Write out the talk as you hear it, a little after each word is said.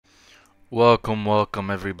Welcome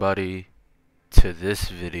everybody to this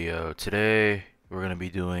video. Today we're going to be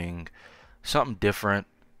doing something different.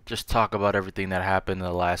 Just talk about everything that happened in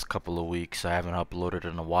the last couple of weeks. I haven't uploaded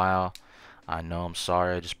in a while. I know, I'm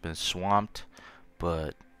sorry, I've just been swamped.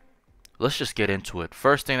 But let's just get into it.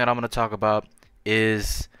 First thing that I'm going to talk about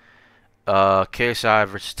is KSI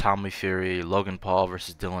versus Tommy Fury, Logan Paul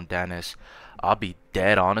versus Dylan Dennis. I'll be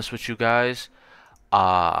dead honest with you guys.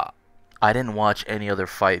 I didn't watch any other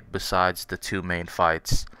fight besides the two main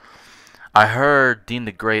fights. I heard Dean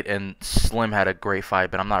the Great and Slim had a great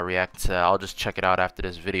fight, but I'm not reacting to that. I'll just check it out after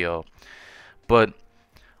this video. But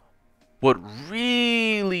what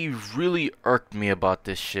really irked me about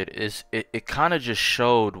this shit is it kind of just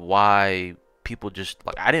showed why people just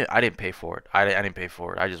like I didn't pay for it. I didn't pay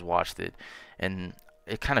for it. I just watched it, and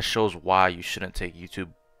it kind of shows why you shouldn't take YouTube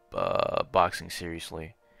boxing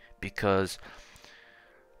seriously, because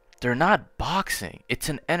they're not boxing. It's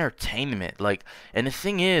an entertainment. Like, and the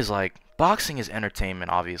thing is, like, boxing is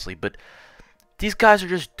entertainment, obviously, but these guys are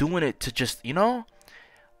just doing it to just, you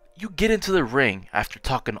get into the ring after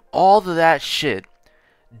talking all of that shit.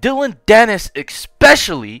 Dylan Dennis,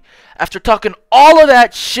 especially, after talking all of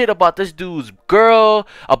that shit about this dude's girl,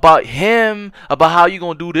 about him, about how you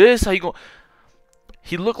gonna do this, how you gonna...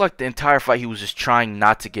 He looked like the entire fight he was just trying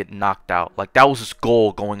not to get knocked out. Like, that was his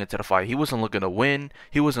goal going into the fight. He wasn't looking to win.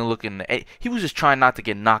 He wasn't looking to... He was just trying not to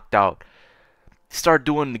get knocked out. He started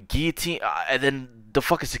doing the guillotine, and then the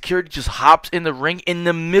fucking security just hops in the ring in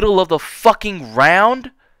the middle of the fucking round,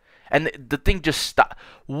 and the thing just stopped.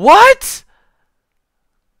 What?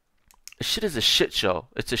 This shit is a shit show.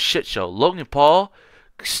 It's a shit show. Logan Paul,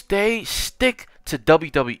 stick to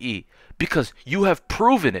WWE. Because you have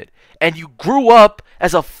proven it, and you grew up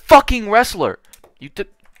as a fucking wrestler. You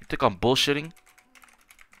think I'm bullshitting?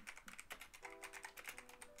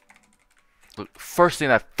 Look, first thing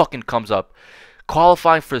that fucking comes up,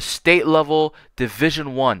 qualifying for state level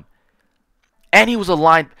Division 1, and he was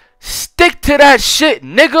aligned. Stick to that shit,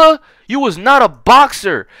 nigga. You was not a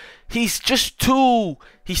boxer. He's too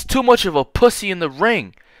much of a pussy in the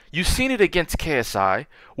ring. You've seen it against KSI,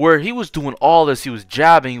 where he was doing all this. He was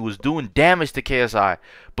jabbing. He was doing damage to KSI.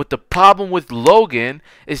 But the problem with Logan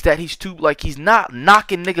is that he's not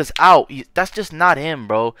knocking niggas out. That's just not him,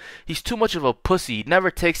 bro. He's too much of a pussy. He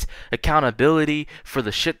never takes accountability for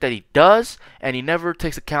the shit that he does, and he never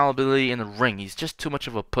takes accountability in the ring. He's just too much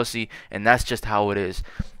of a pussy, and that's just how it is.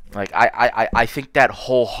 Like, I think that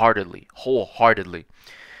wholeheartedly.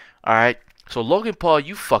 Alright? So Logan Paul,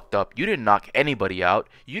 you fucked up. You didn't knock anybody out.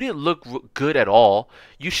 You didn't look good at all.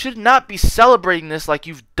 You should not be celebrating this like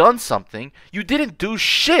you've done something. You didn't do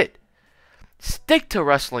shit. Stick to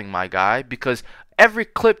wrestling, my guy, because every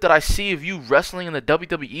clip that I see of you wrestling in the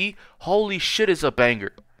WWE, holy shit, is a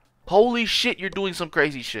banger. Holy shit, you're doing some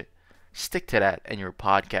crazy shit. Stick to that in your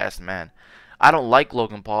podcast, man. I don't like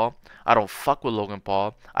Logan Paul. I don't fuck with Logan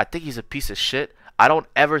Paul. I think he's a piece of shit. I don't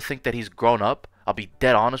ever think that he's grown up. I'll be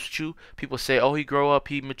dead honest with you. People say, oh, he grew up,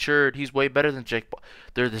 he matured, he's way better than Jake Paul.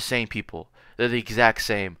 They're the same people. They're the exact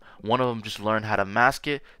same. One of them just learned how to mask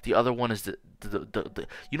it. The other one is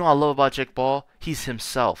you know what I love about Jake Paul? He's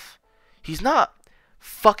himself. He's not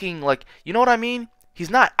fucking like, you know what I mean? He's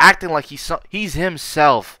not acting like he's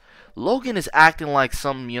himself. Logan is acting like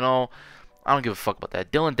some, I don't give a fuck about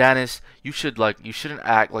that. Dylan Dennis, you shouldn't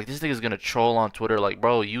act like this nigga's gonna troll on Twitter like,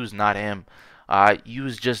 bro, you's not him. You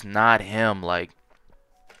was just not him. Like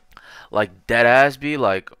dead ass be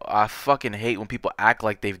like, I fucking hate when people act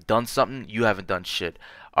like they've done something. You haven't done shit.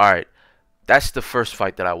 Alright, that's the first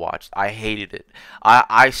fight that I watched. I hated it.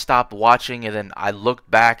 I stopped watching, and then I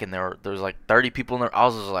looked back, and there's like 30 people in there. I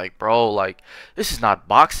was just like, bro, like, this is not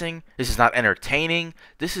boxing. This is not entertaining.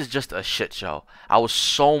 This is just a shit show. I was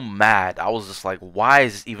so mad. I was just like, why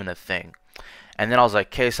is this even a thing? And then I was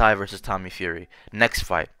like, KSI versus Tommy Fury. Next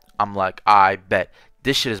fight. I'm like, I bet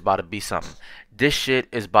this shit is about to be something. This shit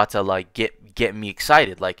is about to like get me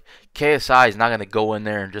excited. Like, KSI is not gonna go in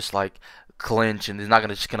there and just like clinch, and he's not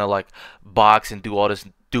gonna like box and do all this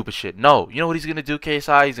stupid shit. No, you know what he's gonna do,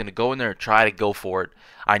 KSI? He's gonna go in there and try to go for it.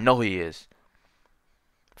 I know he is.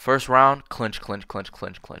 First round, clinch.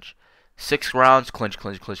 6 rounds,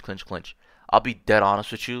 clinch. I'll be dead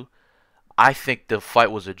honest with you. I think the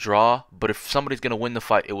fight was a draw, but if somebody's gonna win the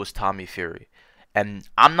fight, it was Tommy Fury. And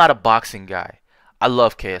I'm not a boxing guy. I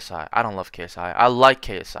love KSI. I don't love KSI. I like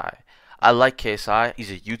KSI. I like KSI.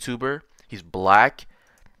 He's a YouTuber. He's black.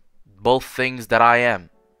 Both things that I am.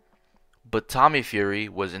 But Tommy Fury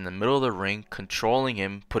was in the middle of the ring, controlling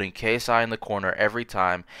him, putting KSI in the corner every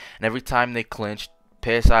time. And every time they clinched,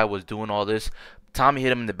 KSI was doing all this. Tommy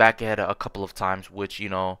hit him in the back of the head a couple of times, which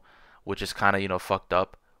is kind of, fucked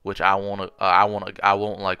up. which I won't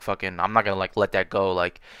like fucking. I'm not gonna like let that go.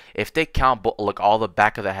 Like if they count like all the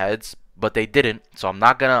back of the heads, but they didn't, so I'm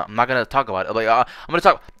not gonna talk about it. Like I'm gonna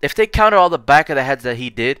talk. If they counted all the back of the heads that he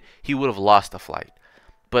did, he would have lost the fight.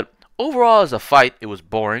 But overall, as a fight, it was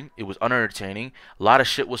boring. It was unentertaining. A lot of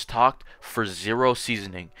shit was talked for zero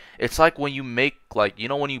seasoning. It's like when you make, like, you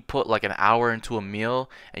know, when you put like an hour into a meal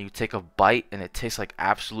and you take a bite and it tastes like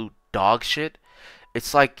absolute dog shit.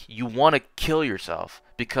 It's like you want to kill yourself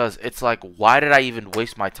because it's like, why did I even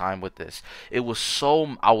waste my time with this? I was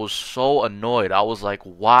so annoyed. I was like,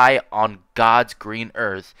 why on God's green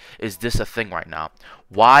earth is this a thing right now?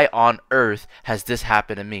 Why on earth has this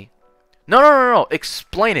happened to me? No.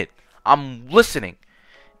 Explain it. I'm listening.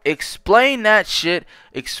 Explain that shit.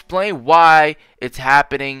 Explain why it's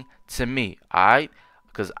happening to me. Alright?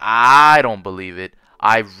 Because I don't believe it.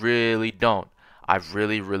 I really don't. I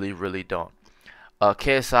really don't.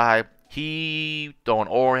 KSI, he throwing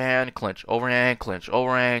overhand clinch, overhand clinch,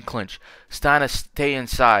 overhand clinch. Trying to stay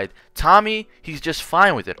inside. Tommy, he's just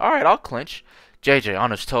fine with it. Alright, I'll clinch. JJ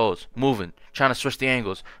on his toes, moving, trying to switch the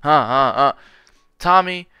angles.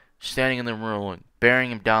 Tommy standing in the ruin,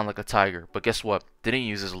 bearing him down like a tiger. But guess what? Didn't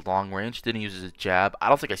use his long range, didn't use his jab. I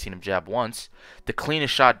don't think I seen him jab once. The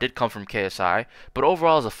cleanest shot did come from KSI, but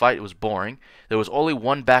overall as a fight, it was boring. There was only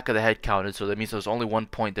one back of the head counted, so that means there was only 1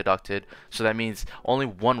 point deducted. So that means only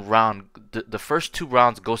one round. The first 2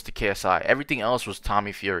 rounds goes to KSI. Everything else was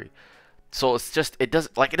Tommy Fury. So it's just, it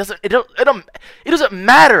doesn't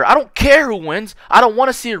matter. I don't care who wins. I don't want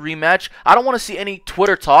to see a rematch. I don't want to see any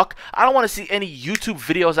Twitter talk. I don't want to see any YouTube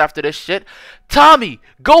videos after this shit. Tommy,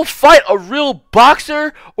 go fight a real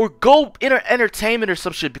boxer or go entertainment or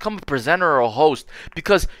some shit. Become a presenter or a host,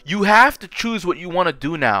 because you have to choose what you want to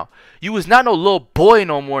do now. You is not no little boy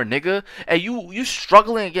no more, nigga. And you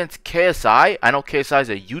struggling against KSI. I know KSI is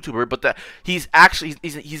a YouTuber, but he's actually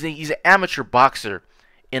he's an amateur boxer.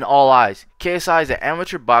 In all eyes, KSI is an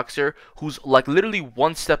amateur boxer who's like literally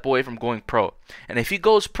 1 step away from going pro. And if he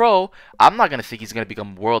goes pro, I'm not gonna think he's gonna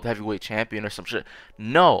become world heavyweight champion or some shit.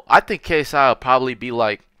 No, I think KSI will probably be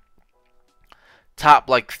like top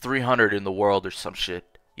like 300 in the world or some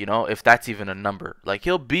shit. You know, if that's even a number. Like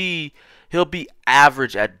he'll be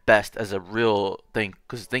average at best as a real thing.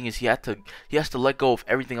 Because the thing is, he has to let go of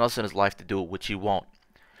everything else in his life to do it, which he won't.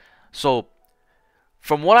 So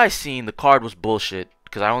from what I seen, the card was bullshit.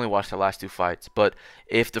 Because I only watched the last 2 fights. But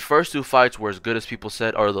if the first 2 fights were as good as people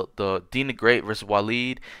said, or the Dean the Great versus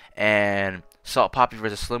Waleed and Salt Poppy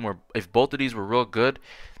versus Slim, if both of these were real good,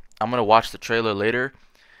 I'm going to watch the trailer later,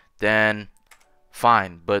 then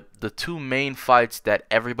fine. But the 2 main fights that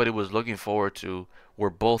everybody was looking forward to were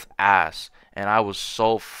both ass. And I was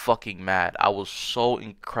so fucking mad. I was so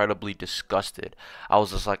incredibly disgusted. I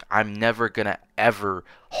was just like, I'm never going to ever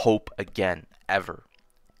hope again. Ever.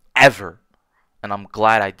 Ever. And I'm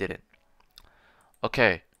glad I didn't.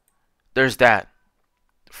 Okay, there's that.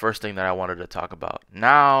 First thing that I wanted to talk about.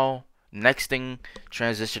 Now, next thing,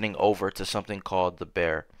 transitioning over to something called The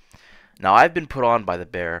Bear. Now, I've been put on by The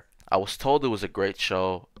Bear. I was told it was a great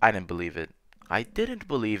show. I didn't believe it. I didn't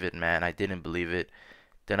believe it, man. I didn't believe it.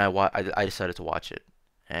 Then I decided to watch it.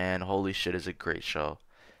 And holy shit, it's a great show.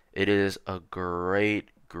 It is a great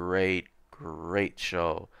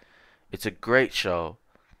show. It's a great show.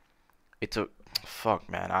 It's a... Fuck,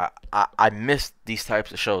 man. I miss these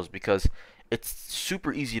types of shows because it's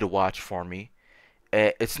super easy to watch for me.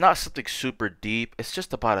 It's not something super deep. It's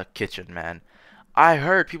just about a kitchen, man. I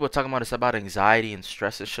heard people talking about it's about anxiety and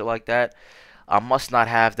stress and shit like that. I must not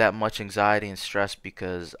have that much anxiety and stress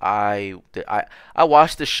because I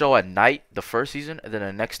watched the show at night, the first season, and then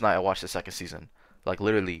the next night I watched the second season. Like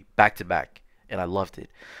literally back to back. And I loved it.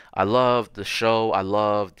 I loved the show. I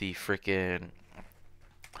loved the freaking...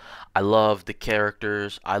 I love the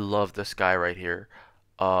characters. I love this guy right here.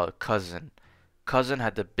 Cousin. Cousin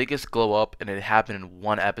had the biggest glow up and it happened in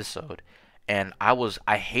 1 episode. And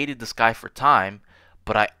I hated this guy for time,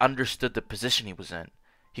 but I understood the position he was in.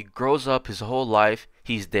 He grows up his whole life,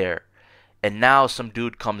 he's there. And now some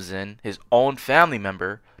dude comes in, his own family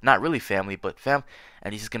member, not really family, but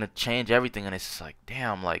and he's gonna change everything, and it's just like,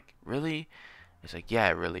 damn, like, really? It's like,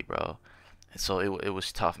 yeah, really, bro. And so it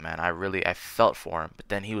was tough, man. I felt for him. But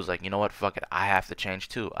then he was like, you know what, fuck it. I have to change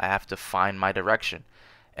too. I have to find my direction.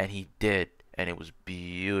 And he did. And it was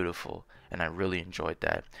beautiful. And I really enjoyed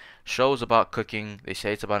that. Shows about cooking. They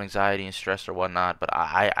say it's about anxiety and stress or whatnot. But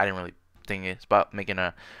I didn't really think it's about making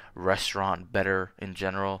a restaurant better in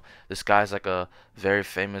general. This guy's like a very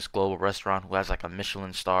famous global restaurant who has like a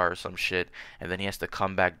Michelin star or some shit. And then he has to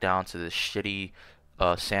come back down to this shitty...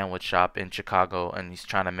 sandwich shop in Chicago, and he's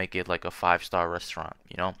trying to make it like a 5-star restaurant,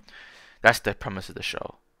 you know? That's the premise of the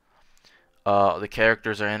show. The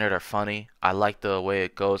characters are in it are funny. I like the way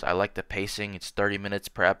it goes. I like the pacing. It's 30 minutes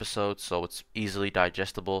per episode, so it's easily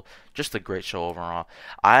digestible. Just a great show overall.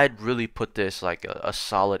 I'd really put this like a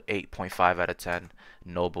solid 8.5 out of 10.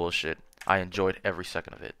 No bullshit. I enjoyed every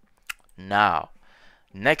second of it. Now,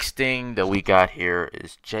 next thing that we got here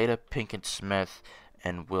is Jada Pinkett Smith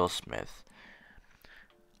and Will Smith.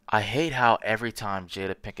 I hate how every time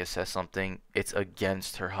Jada Pinkett says something, it's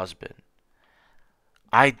against her husband.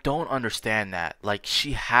 I don't understand that. Like,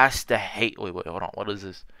 she has to hate. Wait, wait, hold on. What is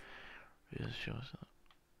this?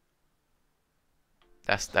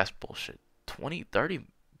 That's bullshit. 20, 30.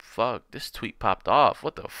 Fuck. This tweet popped off.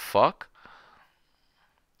 What the fuck?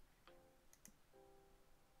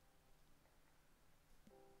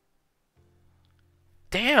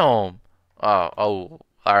 Damn. Oh.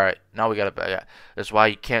 All right. Now we got to. Yeah. That's why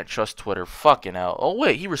you can't trust Twitter. Fucking hell. Oh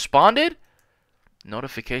wait, he responded.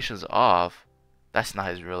 Notifications off. That's not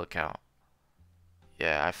his real account.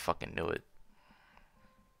 Yeah, I fucking knew it.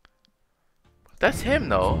 That's him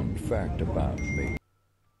though. Fun fact about me.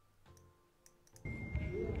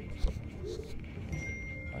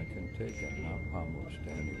 I can take him out almost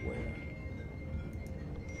anywhere.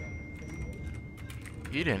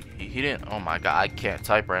 He didn't. Oh my god, I can't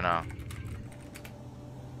type right now.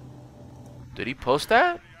 Did he post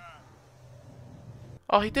that?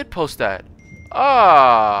 Oh, he did post that.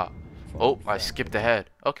 Ah. Oh, I skipped ahead.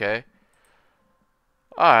 Okay.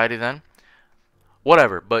 Alrighty then.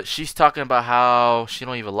 Whatever. But she's talking about how she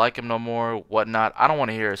don't even like him no more, whatnot. I don't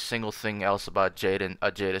want to hear a single thing else about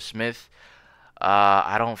Jada Smith.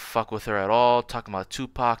 I don't fuck with her at all. Talking about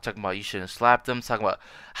Tupac, talking about you shouldn't slap them, talking about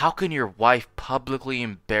how can your wife publicly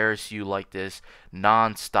embarrass you like this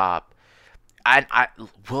non-stop.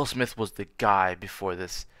 Will Smith was the guy before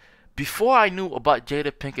this. Before I knew about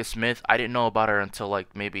Jada Pinkett Smith, I didn't know about her until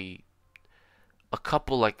like maybe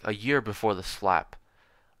like a year before the slap.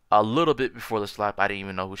 A little bit before the slap, I didn't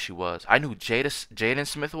even know who she was. I knew who Jaden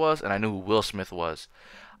Smith was, and I knew who Will Smith was.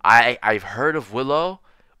 I've heard of Willow,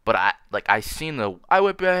 but I seen the I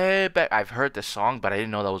whip your head back. I've heard the song, but I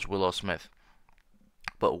didn't know that was Willow Smith.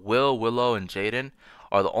 But Willow, and Jaden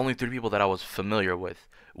are the only three people that I was familiar with.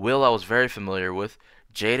 Will I was very familiar with.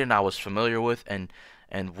 Jaden I was familiar with, and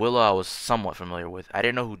Willow I was somewhat familiar with. I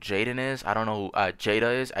didn't know who Jaden is. I don't know who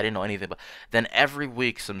Jada is. I didn't know anything. But then every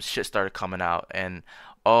week some shit started coming out, and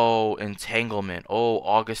oh, entanglement. Oh,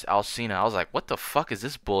 August Alsina. I was like, what the fuck is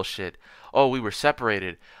this bullshit? Oh, we were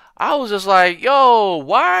separated. I was just like, yo,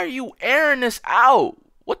 why are you airing this out?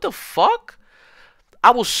 What the fuck?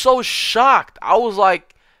 I was so shocked. I was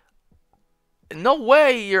like, no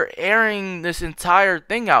way you're airing this entire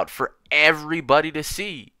thing out for everybody to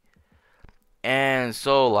see. And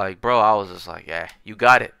so, like, bro, I was just like, yeah, you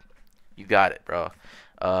got it. You got it, bro.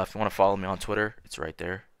 If you want to follow me on Twitter, it's right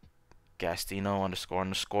there. Gastino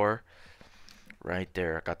 __ right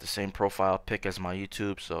there. I got the same profile pic as my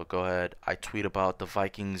YouTube, so go ahead. I tweet about the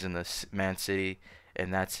Vikings and the Man City,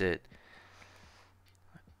 and that's it.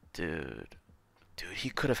 Dude,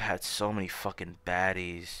 he could have had so many fucking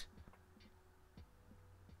baddies.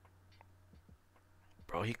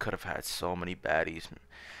 Bro, he could have had so many baddies.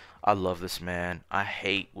 I love this man. I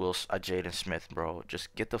hate Jaden Smith, bro.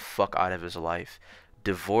 Just get the fuck out of his life.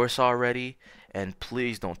 Divorce already, and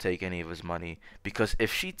please don't take any of his money, because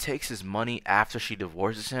if she takes his money after she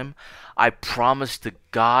divorces him, I promise to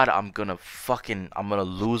God I'm gonna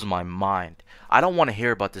lose my mind. I don't want to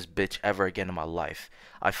hear about this bitch ever again in my life.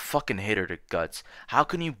 I fucking hate her to guts. How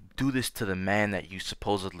can you do this to the man that you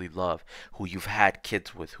supposedly love, who you've had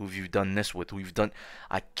kids with, who you've done this with, who you've done?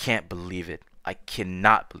 I can't believe it. I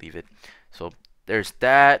cannot believe it. So there's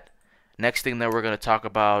that. Next thing that we're going to talk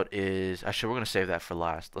about is, actually we're going to save that for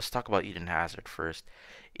last. Let's talk about Eden Hazard first.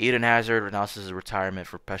 Eden Hazard announces his retirement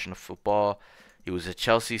for professional football. He was at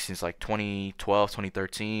Chelsea since like 2012,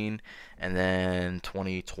 2013, and then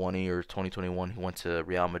 2020 or 2021 he went to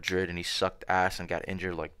Real Madrid and he sucked ass and got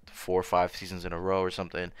injured like 4 or 5 seasons in a row or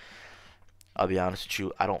something. I'll be honest with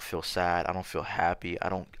you, I don't feel sad, I don't feel happy,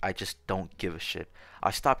 I just don't give a shit. I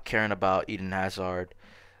stopped caring about Eden Hazard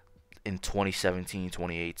in 2017,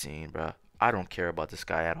 2018, bro. I don't care about this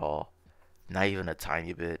guy at all. Not even a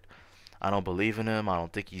tiny bit. I don't believe in him. I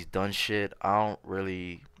don't think he's done shit. I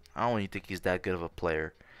don't even think he's that good of a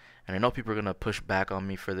player. And I know people are going to push back on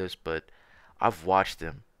me for this, but I've watched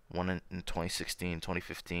him. One in 2016,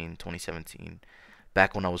 2015, 2017.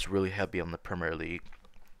 Back when I was really heavy on the Premier League.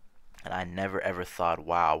 And I never ever thought,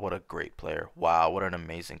 wow, what a great player. Wow, what an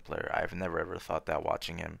amazing player. I've never ever thought that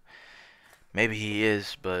watching him. Maybe he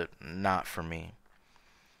is, but not for me.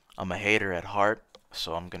 I'm a hater at heart,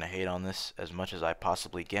 so I'm going to hate on this as much as I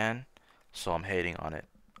possibly can. So I'm hating on it.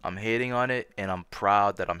 I'm hating on it, and I'm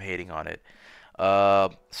proud that I'm hating on it.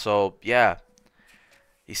 So yeah,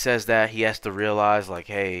 he says that he has to realize like,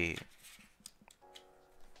 hey,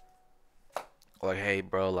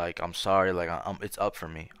 bro, like, I'm sorry, like, it's up for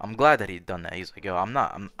me. I'm glad that he done that. He's like, yo, I'm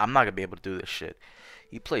not gonna be able to do this shit.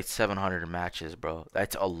 He played 700 matches, bro.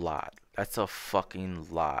 That's a lot. That's a fucking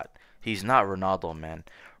lot. He's not Ronaldo, man.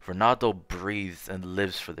 Ronaldo breathes and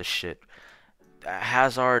lives for this shit.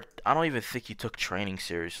 Hazard, I don't even think he took training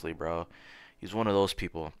seriously, bro. He's one of those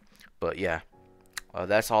people. But yeah,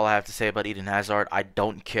 that's all I have to say about Eden Hazard. I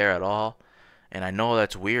don't care at all. And I know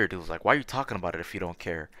that's weird. It was like, why are you talking about it if you don't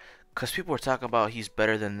care? Because people are talking about he's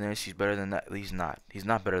better than this, he's better than that. He's not. He's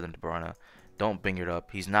not better than De Bruyne. Don't bring it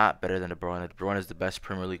up. He's not better than De Bruyne. De Bruyne is the best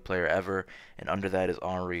Premier League player ever, and under that is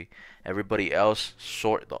Henry. Everybody else,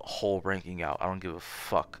 sort the whole ranking out. I don't give a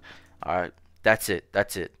fuck. All right, that's it.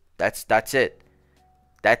 That's it. That's it.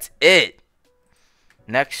 That's it.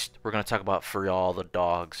 Next, we're gonna talk about For All the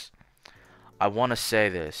Dogs. I want to say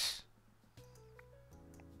this.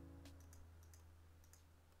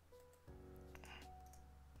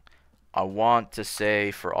 I want to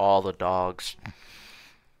say For All the Dogs.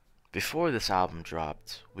 Before this album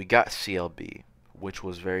dropped, we got CLB, which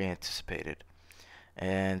was very anticipated.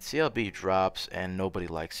 And CLB drops and nobody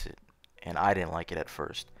likes it. And I didn't like it at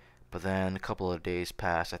first. But then a couple of days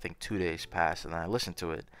passed, I think 2 days passed, and then I listened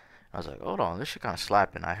to it. I was like, hold on, this shit kind of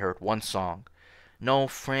slapping. I heard one song. No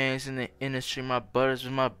friends in the industry, my butters,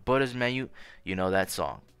 man. You know that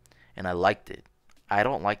song. And I liked it. I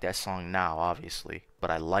don't like that song now, obviously, but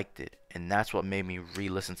I liked it. And that's what made me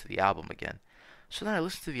re-listen to the album again. So then I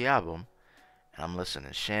listened to the album, and I'm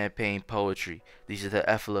listening. Champagne Poetry. These are the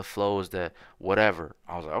effort flows that whatever.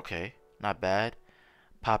 I was like, okay, not bad.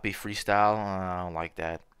 Poppy Freestyle. I don't like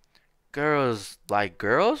that. Girls Like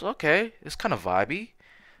Girls. Okay, it's kind of vibey.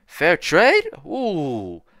 Fair Trade.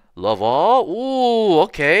 Ooh. Love All. Ooh,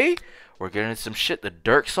 okay. We're getting into some shit. The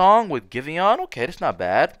Dirk song with Giveon. Okay, that's not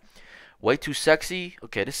bad. Way Too Sexy.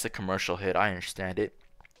 Okay, this is a commercial hit. I understand it.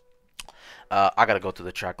 I gotta go through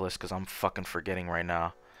the track list because I'm fucking forgetting right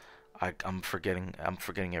now. I'm forgetting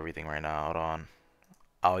everything right now. Hold on.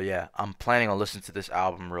 Oh yeah, I'm planning on listening to this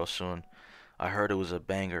album real soon. I heard it was a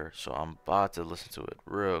banger, so I'm about to listen to it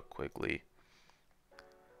real quickly.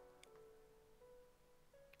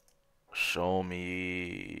 Show me.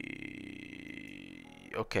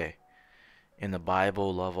 Okay. In the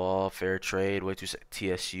Bible, Love All, Fair Trade, Way Too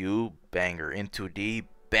TSU, banger. Into D,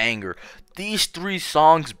 banger. These three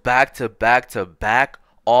songs back to back to back,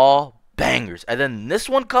 all bangers. And then this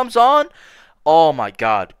one comes on. Oh my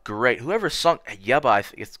god, great. Whoever sung Yeba, I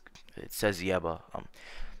think it says Yeba.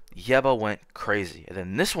 Yeba went crazy. And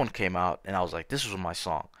then this one came out, and I was like, this was my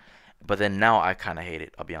song. But then now I kind of hate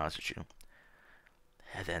it, I'll be honest with you.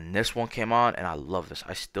 And then this one came on, and I love this.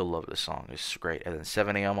 I still love this song. It's great. And then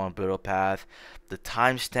 7 a.m. on Bitter Path. The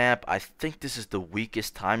timestamp, I think this is the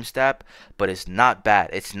weakest timestamp, but it's not bad.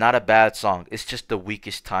 It's not a bad song. It's just the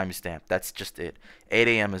weakest timestamp. That's just it. 8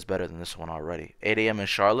 a.m. is better than this one already. 8 a.m. in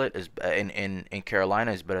Charlotte is in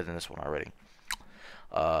Carolina is better than this one already.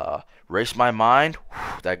 Race My Mind,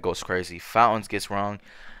 whew, that goes crazy. Fountains gets wrong.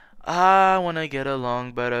 I wanna get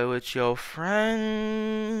along better with your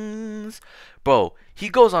friends. Bro, he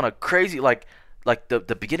goes on a crazy like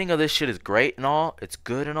the beginning of this shit is great and all. It's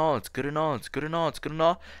good and all. It's good and all. It's good and all. It's good and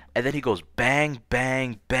all. And then he goes bang,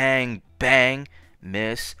 bang, bang, bang,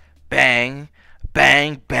 miss, bang,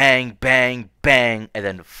 bang, bang, bang, bang, and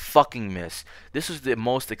then fucking miss. This is the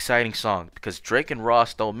most exciting song because Drake and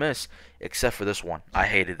Ross don't miss except for this one. I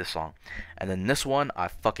hated this song. And then this one, I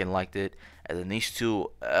fucking liked it. And then these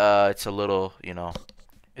two, it's a little, you know,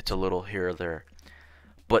 it's a little here or there.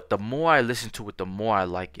 But the more I listen to it, the more I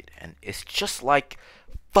like it. And it's just like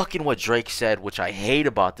fucking what Drake said, which I hate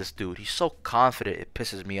about this dude. He's so confident, it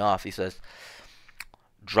pisses me off. He says,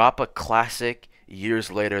 drop a classic,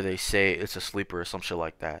 years later they say it's a sleeper or some shit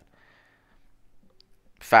like that.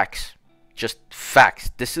 Facts. Just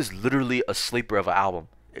facts. This is literally a sleeper of an album.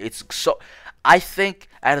 It's so... I think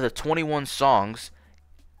out of the 21 songs,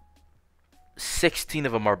 16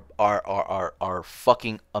 of them are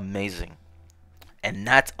fucking amazing. And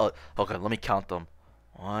that's a... Okay, let me count them.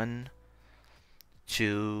 1,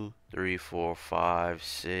 2, 3, 4, 5,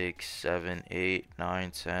 6, 7, 8,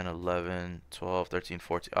 9, 10, 11, 12, 13,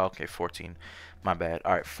 14. Okay, 14. My bad.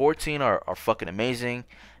 Alright, 14 are fucking amazing.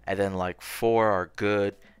 And then like 4 are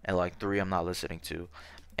good. And like 3 I'm not listening to.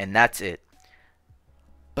 And that's it.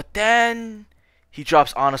 But then he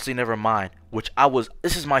drops Honestly Nevermind, which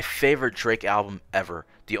this is my favorite Drake album ever.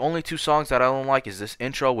 The only 2 songs that I don't like is this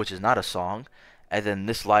intro, which is not a song, and then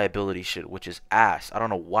this liability shit, which is ass. I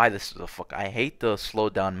don't know why this is a fuck. I hate the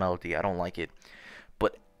slowed down melody. I don't like it.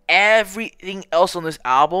 But everything else on this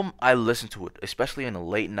album, I listen to it, especially in the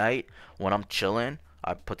late night when I'm chilling.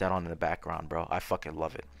 I put that on in the background, bro. I fucking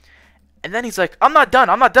love it. And then he's like, I'm not done.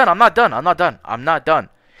 I'm not done. I'm not done. I'm not done. I'm not done.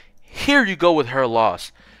 Here you go with Her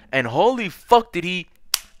Loss. And holy fuck did he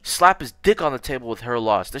slap his dick on the table with Her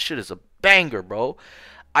Loss. This shit is a banger, bro.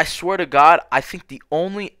 I swear to God, I think the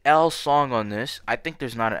only L song on this, I think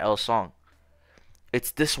there's not an L song.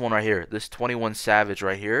 It's this one right here. This 21 Savage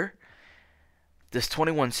right here. This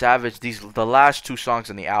 21 Savage, the last two songs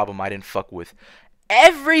on the album I didn't fuck with.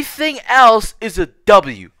 Everything else is a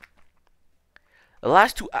W. The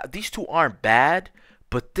last two, these two aren't bad,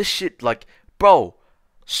 but this shit, like, bro,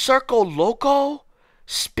 Circo Loco,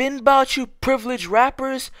 Spin About You, Privileged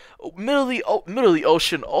Rappers, Middle of the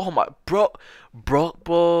Ocean, oh my, bros,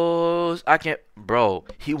 I can't, bro,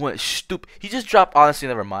 he went stupid. He just dropped Honestly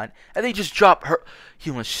Never Mind, and then he just dropped Her,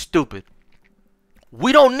 he went stupid.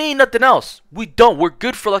 We don't need nothing else. We don't. We're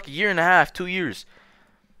good for like a year and a half, 2 years.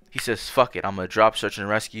 He says, fuck it, I'm going to drop Search and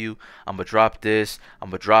Rescue, I'm going to drop this, I'm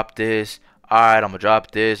going to drop this, alright, I'm going to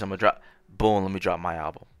drop this, I'm going to drop, boom, let me drop my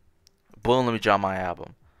album. Boom, let me drop my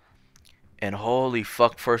album. And holy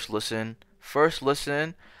fuck, first listen,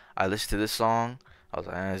 I listened to this song, I was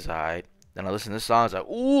like, it's alright. Then I listened to this song, I was like,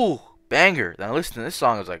 ooh, banger. Then I listened to this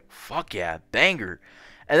song, I was like, fuck yeah, banger.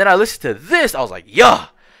 And then I listened to this, I was like, yeah.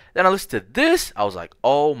 Then I listened to this, I was like,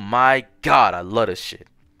 oh my god, I love this shit.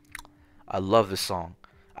 I love this song.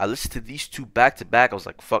 I listened to these two back to back. I was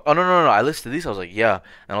like, fuck. Oh, no. I listened to these. I was like, yeah.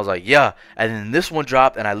 And I was like, yeah. And then this one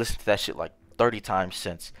dropped, and I listened to that shit like 30 times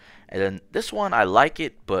since. And then this one, I like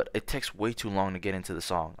it, but it takes way too long to get into the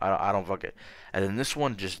song. I don't fuck it. And then this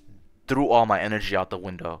one just threw all my energy out the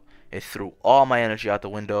window. It threw all my energy out the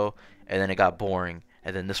window, and then it got boring.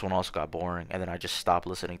 And then this one also got boring, and then I just stopped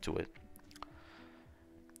listening to it.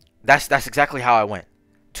 That's exactly how I went.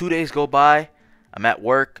 2 days go by. I'm at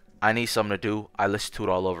work. I need something to do. I listen to it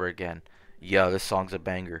all over again. Yeah, this song's a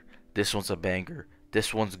banger. This one's a banger.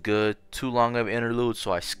 This one's good. Too long of an interlude,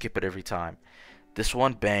 so I skip it every time. This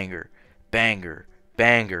one, banger. Banger.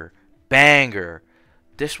 Banger. Banger.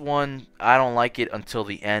 This one, I don't like it until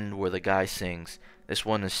the end where the guy sings. This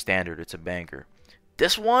one is standard. It's a banger.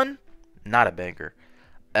 This one, not a banger.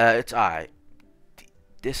 It's alright.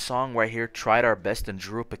 This song right here, Tried Our Best and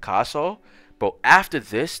Drew Picasso. Bro, after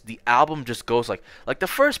this, the album just goes like the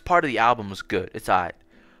first part of the album was good. It's alright.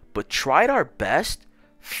 But Tried Our Best,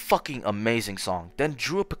 fucking amazing song. Then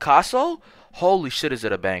Drew Picasso, holy shit, is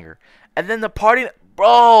it a banger. And then the party,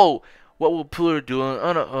 bro, what will Puller do?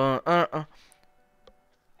 And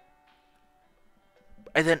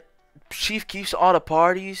then Chief Keeps All the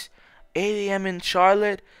Parties, 8 a.m. in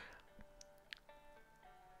Charlotte,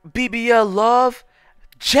 BBL Love,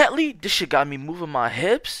 Gently, this shit got me moving my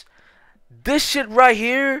hips. This shit right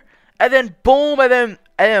here, and then boom, and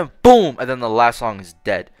then boom, and then the last song is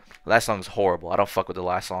dead. The last song is horrible. I don't fuck with the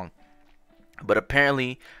last song. But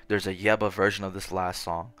apparently, there's a Yeba version of this last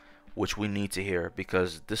song, which we need to hear,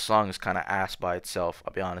 because this song is kind of ass by itself.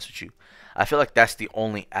 I'll be honest with you. I feel like that's the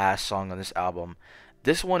only ass song on this album.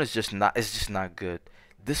 This one is just not. It's just not good.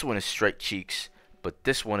 This one is straight cheeks, but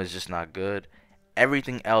this one is just not good.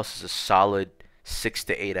 Everything else is a solid 6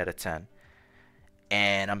 to 8 out of 10.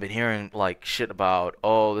 And I've been hearing like shit about,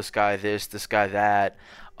 oh, this guy this guy that,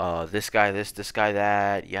 this guy this guy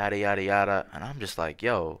that, yada yada yada. And I'm just like,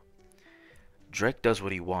 yo, Drake does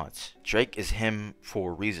what he wants. Drake is him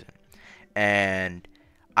for a reason. And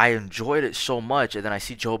I enjoyed it so much, and then I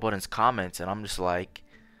see Joe Budden's comments, and I'm just like,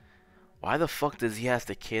 why the fuck does he have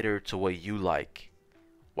to cater to what you like?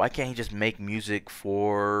 Why can't he just make music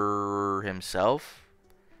for himself?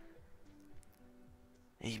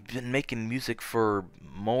 He's been making music for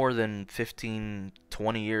more than 15,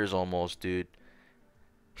 20 years almost, dude.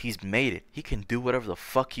 He's made it. He can do whatever the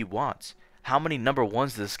fuck he wants. How many number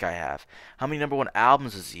ones does this guy have? How many number one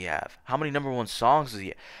albums does he have? How many number one songs does he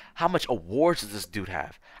have? How much awards does this dude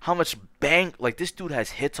have? How much bang? Like, this dude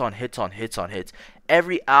has hits on hits on hits on hits.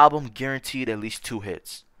 Every album guaranteed at least 2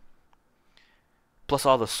 hits. Plus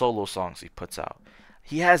all the solo songs he puts out.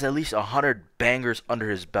 He has at least 100 bangers under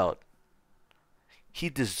his belt. He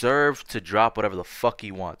deserves to drop whatever the fuck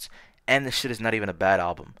he wants. And this shit is not even a bad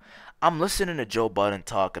album. I'm listening to Joe Budden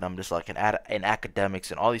talk, and I'm just like, in academics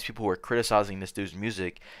and all these people who are criticizing this dude's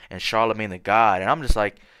music, and Charlemagne the God, and I'm just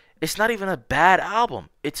like, it's not even a bad album.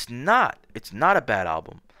 It's not. It's not a bad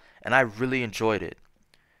album. And I really enjoyed it.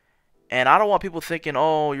 And I don't want people thinking,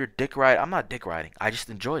 oh, you're dick riding. I'm not dick riding. I just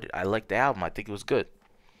enjoyed it. I liked the album. I think it was good.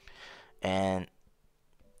 And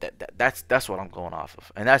that's what I'm going off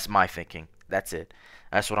of. And that's my thinking. That's it.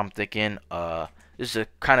 That's what I'm thinking. This is a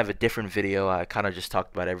kind of a different video. I kind of just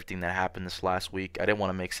talked about everything that happened this last week. I didn't want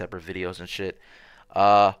to make separate videos and shit.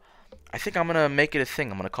 Uh, I think I'm gonna make it a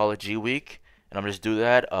thing. I'm gonna call it G Week, and I'm just do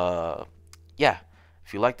that. Yeah.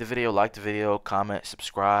 If you like the video, comment,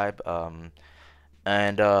 subscribe.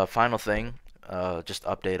 And final thing, just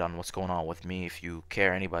update on what's going on with me if you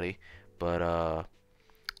care, anybody. But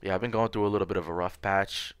yeah, I've been going through a little bit of a rough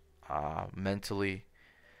patch, mentally,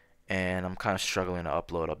 and I'm kind of struggling to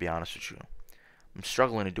upload. I'll be honest with you. I'm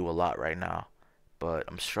struggling to do a lot right now, but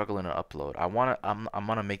I'm struggling to upload. I'm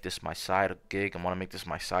gonna make this my side gig. I wanna make this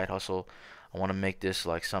my side hustle. I wanna make this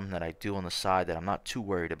like something that I do on the side that I'm not too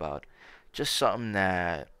worried about. Just something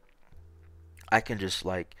that I can just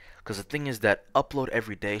like, cause the thing is that upload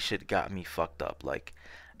every day shit got me fucked up. Like,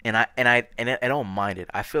 and I don't mind it.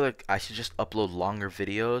 I feel like I should just upload longer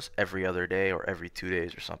videos every other day or every 2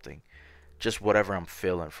 days or something. Just whatever I'm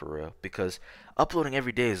feeling for real. Because uploading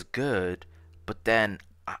every day is good, but then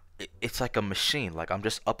it's like a machine. Like I'm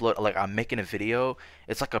just like I'm making a video.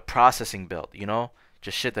 It's like a processing build, you know?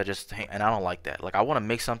 Just shit that just and I don't like that. Like I want to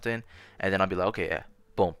make something and then I'll be like, okay, yeah,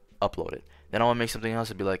 boom, upload it. Then I want to make something else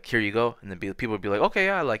and be like, here you go, and then people would be like, okay,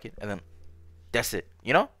 yeah, I like it, and then that's it.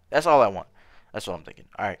 You know? That's all I want. That's what I'm thinking.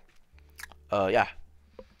 All right. Yeah.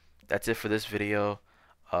 That's it for this video.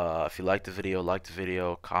 If you like the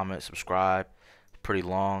video, comment, subscribe. Pretty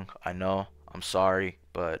long, I know. I'm sorry,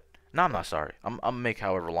 but no, I'm not sorry. I'm gonna make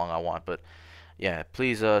however long I want, but yeah,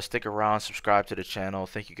 please stick around, subscribe to the channel.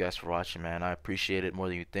 Thank you guys for watching, man. I appreciate it more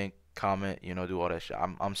than you think. Comment, do all that shit.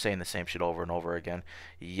 I'm saying the same shit over and over again.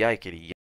 Yikety.